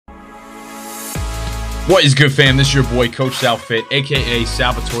What is good, fam? This is your boy, Coach Sal Fit, aka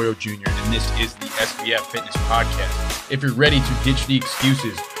Salvatore Jr., and this is the SBF Fitness Podcast. If you're ready to ditch the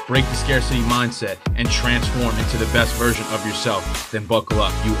excuses, break the scarcity mindset, and transform into the best version of yourself, then buckle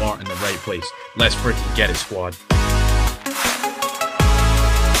up. You are in the right place. Let's freaking get it, squad.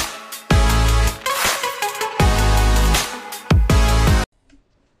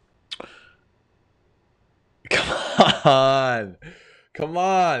 Come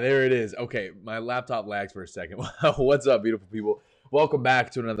on. There it is. Okay, my laptop lags for a second. What's up, beautiful people? Welcome back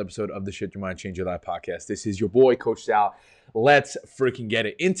to another episode of the Shit Your Mind, Change Your Life podcast. This is your boy, Coach Sal. Let's freaking get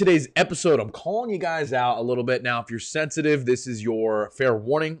it. In today's episode, I'm calling you guys out a little bit. Now, if you're sensitive, this is your fair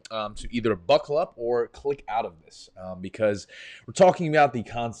warning to either buckle up or click out of this because we're talking about the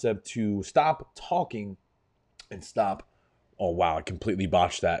concept to stop talking and stop. Oh, wow, I completely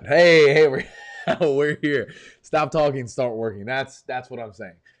botched that. Hey, we're here. Stop talking, start working. That's what I'm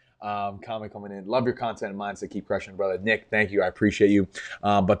saying. Comment coming in. Love your content and mindset. Keep crushing, brother. Nick, thank you. I appreciate you.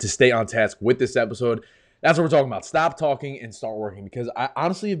 But to stay on task with this episode, that's what we're talking about. Stop talking and start working. Because I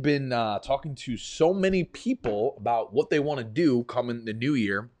honestly have been talking to so many people about what they want to do coming the new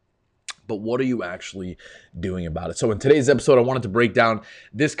year. But what are you actually doing about it? So in today's episode, I wanted to break down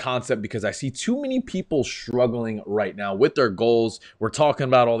this concept because I see too many people struggling right now with their goals. We're talking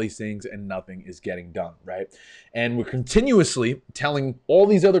about all these things and nothing is getting done, right? And we're continuously telling all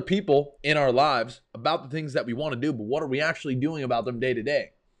these other people in our lives about the things that we want to do, but what are we actually doing about them day to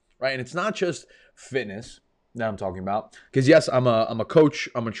day, right? And it's not just fitness that I'm talking about. Because yes, I'm a coach,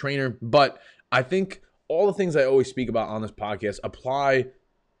 I'm a trainer, but I think all the things I always speak about on this podcast apply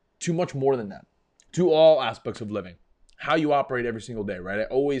to much more than that, to all aspects of living, how you operate every single day, right? I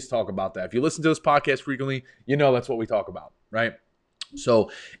always talk about that. If you listen to this podcast frequently, you know that's what we talk about, right?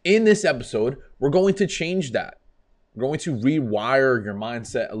 So in this episode, we're going to change that. We're going to rewire your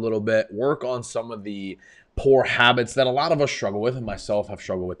mindset a little bit, work on some of the poor habits that a lot of us struggle with, and myself have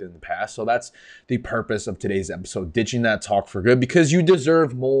struggled with in the past. So that's the purpose of today's episode, ditching that talk for good, because you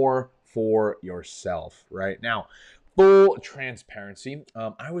deserve more for yourself, right? Now, full transparency,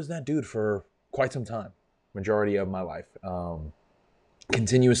 I was that dude for quite some time, majority of my life,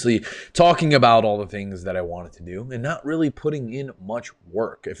 continuously talking about all the things that I wanted to do and not really putting in much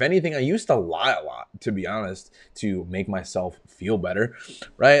work. If anything, I used to lie a lot, to be honest, to make myself feel better,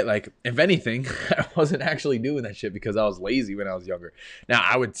 right? Like, if anything, I wasn't actually doing that shit because I was lazy when I was younger. Now,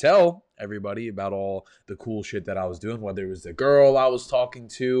 I would tell everybody about all the cool shit that I was doing, whether it was the girl I was talking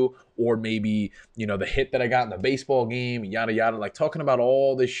to or maybe, the hit that I got in the baseball game, yada, yada, like talking about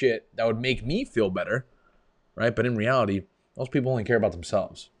all this shit that would make me feel better, right? But in reality, most people only care about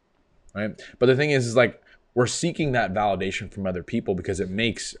themselves, right? But the thing is like we're seeking that validation from other people because it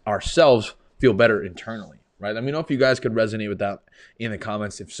makes ourselves feel better internally, right? Let me know if you guys could resonate with that in the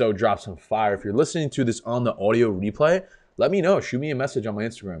comments. If so, drop some fire. If you're listening to this on the audio replay, let me know. Shoot me a message on my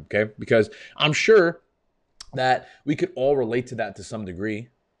Instagram, okay? Because I'm sure that we could all relate to that to some degree,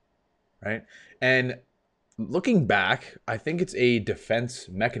 right? And looking back, I think it's a defense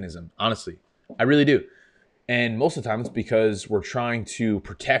mechanism, honestly. I really do. And most of the time, it's because we're trying to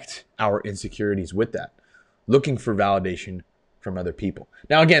protect our insecurities with that, looking for validation from other people.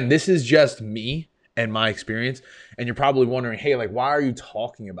 Now, again, this is just me and my experience. And you're probably wondering, hey, like, why are you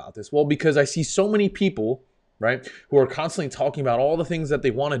talking about this? Well, because I see so many people, right, who are constantly talking about all the things that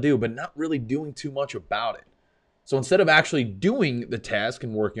they want to do, but not really doing too much about it. So instead of actually doing the task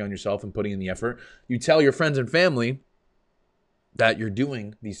and working on yourself and putting in the effort, you tell your friends and family that you're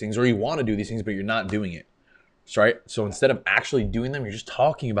doing these things or you want to do these things, but you're not doing it. Right? So instead of actually doing them, you're just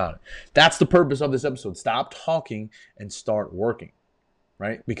talking about it. That's the purpose of this episode. Stop talking and start working,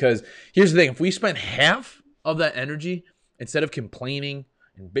 right? Because here's the thing. If we spent half of that energy, instead of complaining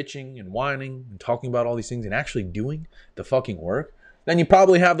and bitching and whining and talking about all these things and actually doing the fucking work, then you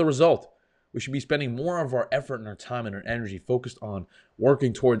probably have the result. We should be spending more of our effort and our time and our energy focused on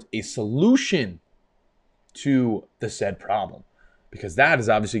working towards a solution to the said problem, because that is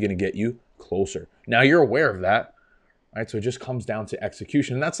obviously going to get you closer. Now you're aware of that, right? So it just comes down to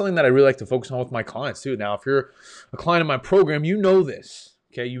execution. And that's something that I really like to focus on with my clients too. Now, if you're a client in my program, you know this,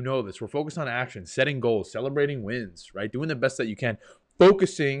 okay? You know this. We're focused on action, setting goals, celebrating wins, right? Doing the best that you can,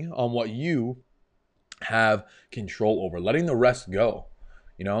 focusing on what you have control over, letting the rest go.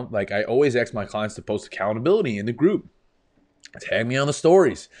 Like I always ask my clients to post accountability in the group. Tag me on the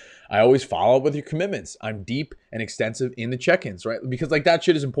stories. I always follow up with your commitments. I'm deep and extensive in the check-ins, right? Because like that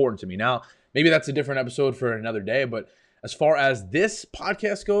shit is important to me. Now, maybe that's a different episode for another day, but as far as this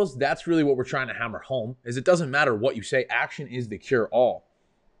podcast goes, that's really what we're trying to hammer home is it doesn't matter what you say. Action is the cure all,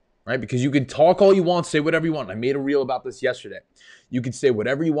 right? Because you can talk all you want, say whatever you want. I made a reel about this yesterday. You can say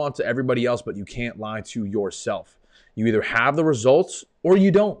whatever you want to everybody else, but you can't lie to yourself. You either have the results or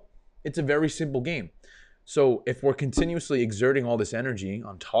you don't. It's a very simple game. So if we're continuously exerting all this energy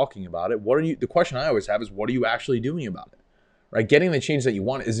on talking about it, the question I always have is, what are you actually doing about it? Right? Getting the change that you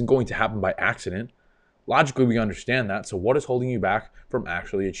want isn't going to happen by accident. Logically, we understand that. So what is holding you back from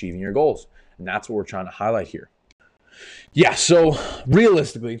actually achieving your goals? And that's what we're trying to highlight here. Yeah, so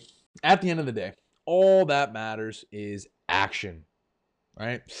realistically, at the end of the day, all that matters is action,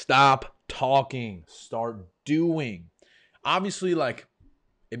 right? Stop talking, start doing. Obviously, like,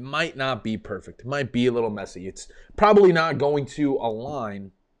 it might not be perfect. It might be a little messy. It's probably not going to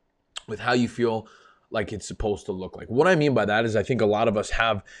align with how you feel like it's supposed to look like. What I mean by that is I think a lot of us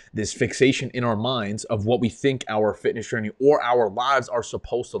have this fixation in our minds of what we think our fitness journey or our lives are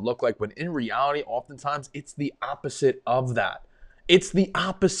supposed to look like, when in reality, oftentimes it's the opposite of that. It's the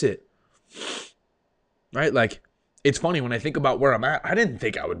opposite, right? Like, it's funny when I think about where I'm at, I didn't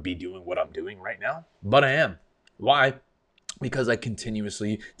think I would be doing what I'm doing right now, but I am. Why? Because I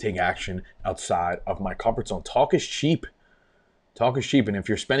continuously take action outside of my comfort zone. Talk is cheap. Talk is cheap. And if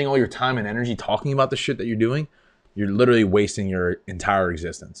you're spending all your time and energy talking about the shit that you're doing, you're literally wasting your entire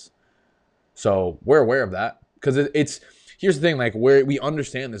existence. So we're aware of that, because here's the thing, like, where we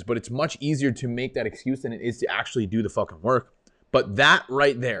understand this, but it's much easier to make that excuse than it is to actually do the fucking work. But that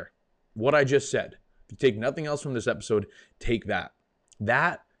right there, what I just said, if you take nothing else from this episode, take that.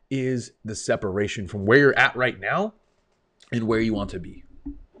 That is the separation from where you're at right now and where you want to be.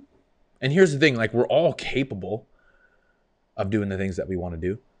 And here's the thing, like, we're all capable of doing the things that we want to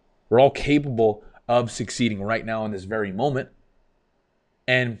do. We're all capable of succeeding right now in this very moment.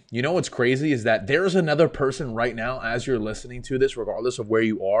 And you know what's crazy is that there's another person right now, as you're listening to this, regardless of where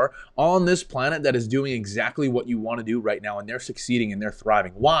you are on this planet, that is doing exactly what you want to do right now, and they're succeeding and they're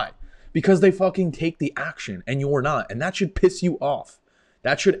thriving. Why? Because they fucking take the action and you're not. And that should piss you off.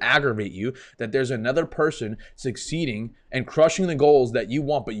 That should aggravate you, that there's another person succeeding and crushing the goals that you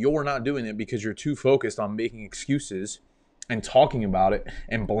want, but you're not doing it because you're too focused on making excuses and talking about it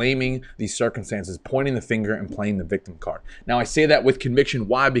and blaming these circumstances, pointing the finger and playing the victim card. Now, I say that with conviction.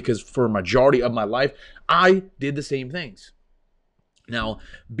 Why? Because for a majority of my life, I did the same things. Now,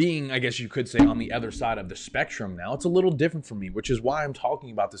 being, I guess you could say, on the other side of the spectrum now, it's a little different for me, which is why I'm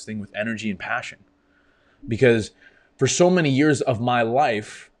talking about this thing with energy and passion. Because for so many years of my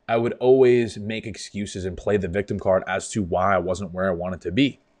life, I would always make excuses and play the victim card as to why I wasn't where I wanted to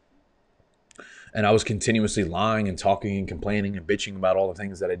be. And I was continuously lying and talking and complaining and bitching about all the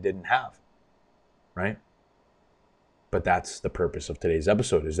things that I didn't have, right? But that's the purpose of today's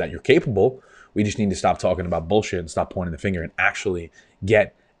episode, is that you're capable. We just need to stop talking about bullshit and stop pointing the finger and actually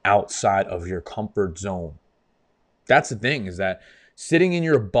get outside of your comfort zone. That's the thing, is that sitting in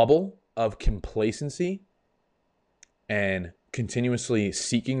your bubble of complacency and continuously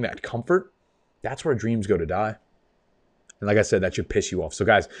seeking that comfort, that's where dreams go to die. And like I said, that should piss you off. So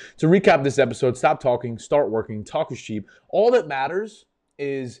guys, to recap this episode, stop talking, start working. Talk is cheap. All that matters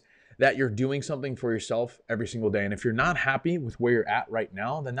is that you're doing something for yourself every single day. And if you're not happy with where you're at right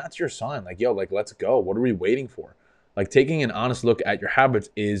now, then that's your sign. Like, yo, like, let's go. What are we waiting for? Like, taking an honest look at your habits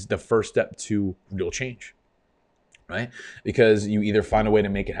is the first step to real change, right? Because you either find a way to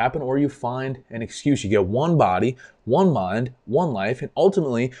make it happen or you find an excuse. You get one body, one mind, one life. And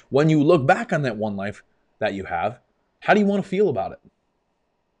ultimately, when you look back on that one life that you have, how do you want to feel about it?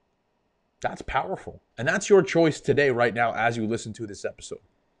 That's powerful. And that's your choice today, right now, as you listen to this episode.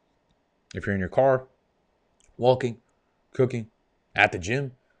 If you're in your car, walking, cooking, at the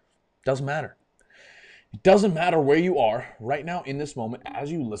gym, doesn't matter. It doesn't matter where you are right now in this moment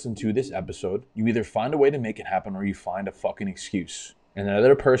as you listen to this episode. You either find a way to make it happen or you find a fucking excuse. And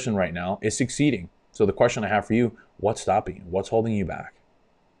another person right now is succeeding. So the question I have for you, what's stopping you? What's holding you back?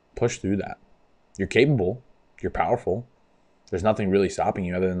 Push through that. You're capable. You're powerful. There's nothing really stopping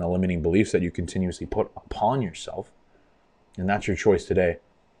you other than the limiting beliefs that you continuously put upon yourself. And that's your choice today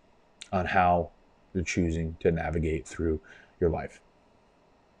on how you're choosing to navigate through your life.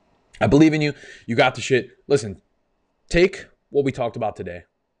 I believe in you. You got the shit. Listen, take what we talked about today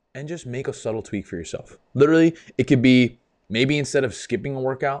and just make a subtle tweak for yourself. Literally, it could be maybe instead of skipping a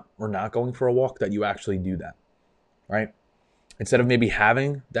workout or not going for a walk, that you actually do that, right? Instead of maybe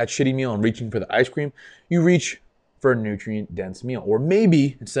having that shitty meal and reaching for the ice cream, you reach for a nutrient-dense meal. Or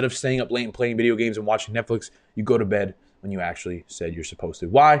maybe instead of staying up late and playing video games and watching Netflix, you go to bed when you actually said you're supposed to.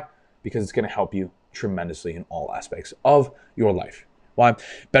 Why? Because it's going to help you tremendously in all aspects of your life. Why?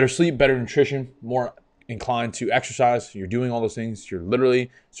 Better sleep, better nutrition, more inclined to exercise. You're doing all those things. You're literally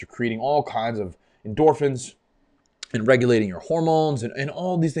secreting all kinds of endorphins and regulating your hormones and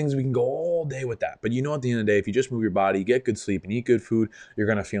all these things. We can go all day with that. But you know, at the end of the day, if you just move your body, get good sleep, and eat good food, you're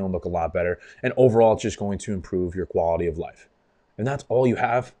going to feel and look a lot better. And overall, it's just going to improve your quality of life. And that's all you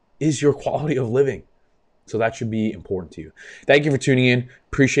have is your quality of living. So that should be important to you. Thank you for tuning in.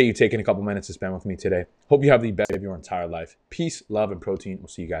 Appreciate you taking a couple minutes to spend with me today. Hope you have the best day of your entire life. Peace, love, and protein. We'll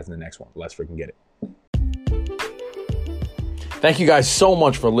see you guys in the next one. Let's freaking get it. Thank you guys so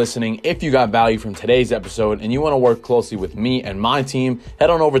much for listening. If you got value from today's episode and you want to work closely with me and my team,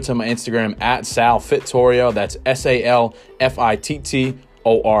 head on over to my Instagram at SalFittorio. That's SalFittorio,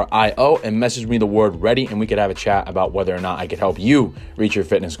 and message me the word ready, and we could have a chat about whether or not I could help you reach your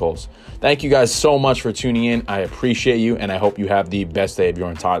fitness goals. Thank you guys so much for tuning in. I appreciate you, and I hope you have the best day of your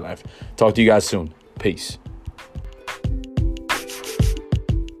entire life. Talk to you guys soon. Peace.